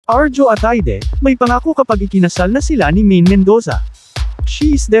Arjo Atayde, may pangako kapag ikinasal na sila ni Maine Mendoza.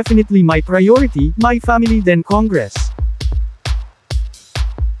 She is definitely my priority, my family then Congress.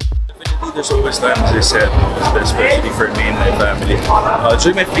 Definitely there's always time, as I said, especially for me and my family.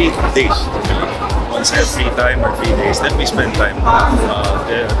 During my free days, once I have free time or free days, then we spend time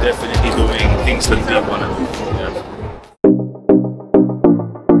definitely doing things that we want to do. Yeah.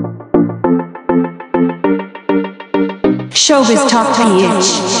 Showbiz Talk PH.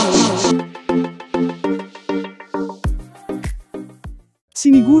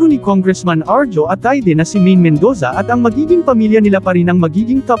 Siniguro ni Congressman Arjo Atayde na si Maine Mendoza at ang magiging pamilya nila pa rin ang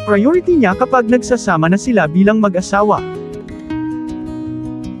magiging top priority niya kapag nagsasama na sila bilang mag-asawa.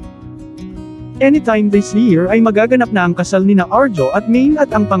 Anytime this year ay magaganap na ang kasal nina Arjo at Maine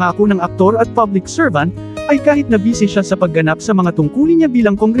at ang pangako ng aktor at public servant ay kahit na busy siya sa pagganap sa mga tungkulin niya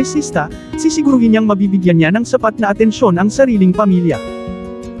bilang kongresista, sisiguruhin niyang mabibigyan niya ng sapat na atensyon ang sariling pamilya.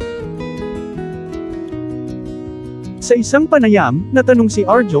 Sa isang panayam, natanong si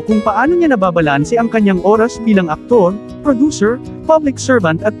Arjo kung paano niya nababalanse ang kanyang oras bilang aktor, producer, public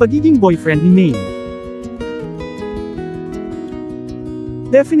servant at pagiging boyfriend ni Maine.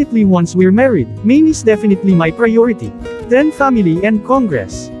 Definitely once we're married, Maine is definitely my priority. Then family and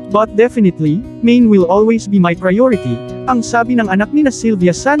Congress. But definitely, Maine will always be my priority, ang sabi ng anak ni na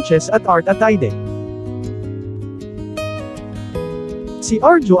Sylvia Sanchez at Arjo Atayde. Si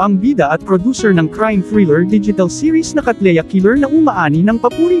Arjo ang bida at producer ng crime thriller digital series na Katleya Killer na umaani ng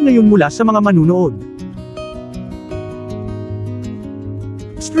papuri ngayon mula sa mga manunood.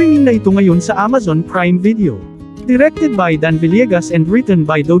 Streaming na ito ngayon sa Amazon Prime Video. Directed by Dan Villegas and written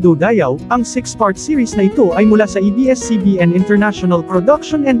by Dodo Dayaw, ang 6-part series na ito ay mula sa ABS-CBN International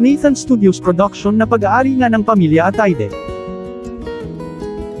Production and Nathan Studios Production na pag-aari nga ng pamilya Atayde.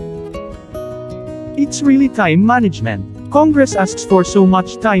 It's really time management. Congress asks for so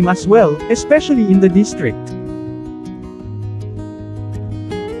much time as well, especially in the district.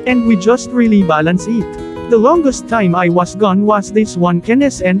 And we just really balance it. The longest time I was gone was this one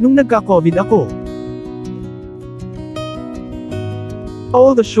KNSN nung nagka-COVID ako.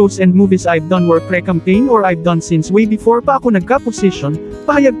 All the shows and movies I've done were pre-campaign or I've done since way before pa ako nagka-position,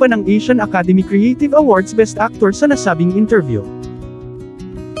 pahayag pa ng Asian Academy Creative Awards Best Actor sa nasabing interview.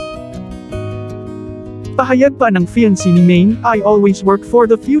 Pahayag pa ng fiancé ni Maine, I always work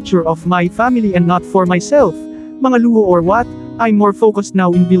for the future of my family and not for myself. Mga luho or what, I'm more focused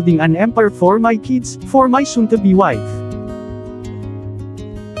now in building an empire for my kids, for my soon-to-be wife.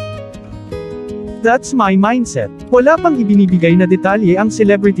 That's my mindset. Wala pang ibinibigay na detalye ang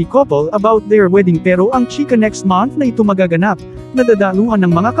celebrity couple about their wedding pero ang chika next month na ito magaganap, nadadaluhan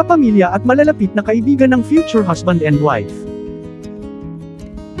ng mga kapamilya at malalapit na kaibigan ng future husband and wife.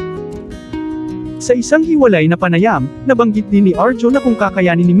 Sa isang hiwalay na panayam, nabanggit din ni Arjo na kung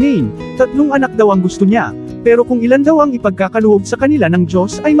kakayanin ni Maine, 3 anak daw ang gusto niya, pero kung ilan daw ang ipagkakaluwag sa kanila ng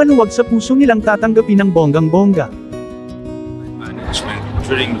Diyos ay maluwag sa puso nilang tatanggapin ng bonggang-bongga. Management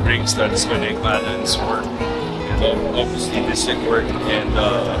during breaks that's going to balance work and obviously district work and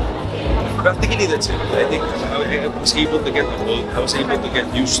practically that's it. I think I was able to get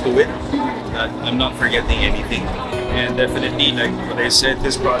used to it. I'm not forgetting anything and definitely like what I said,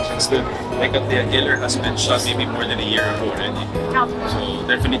 this project still like Katleya Killer has been shot maybe more than a year ago already. So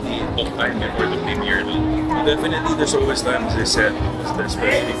definitely it took time before the premiere. But definitely there's always time, as I said,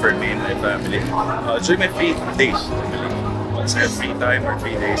 especially for me and my family. During my free days, once I have free time or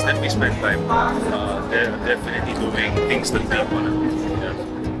free days, then we spend time definitely doing things that we want to do. Yeah.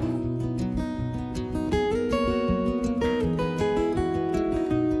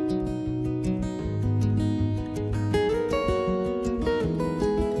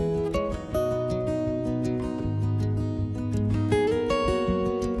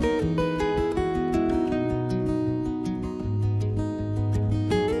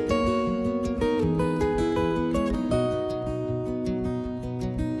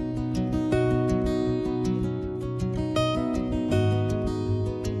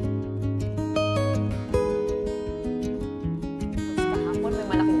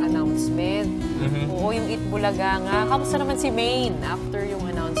 Oo, yung Eat Bulaga nga. Kamusta naman si Maine after yung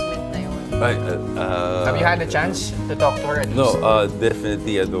announcement na yun? Have you had a chance to talk to her? No,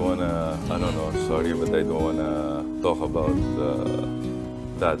 definitely I don't wanna, sorry, but I don't wanna talk about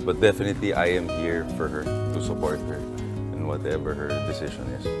that. But definitely I am here for her, to support her in whatever her decision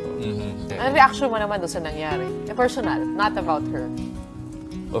is. So, Ang reaction mo naman doon sa nangyari? Personal, not about her.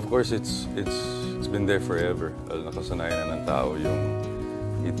 of course, it's been there forever. Nakasanayan na ng tao yung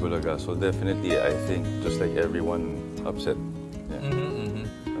Eat Bulaga. So definitely, I think, just like everyone, upset.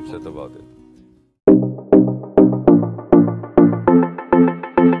 Yeah. Upset about it.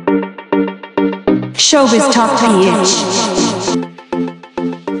 Showbiz Talk PH.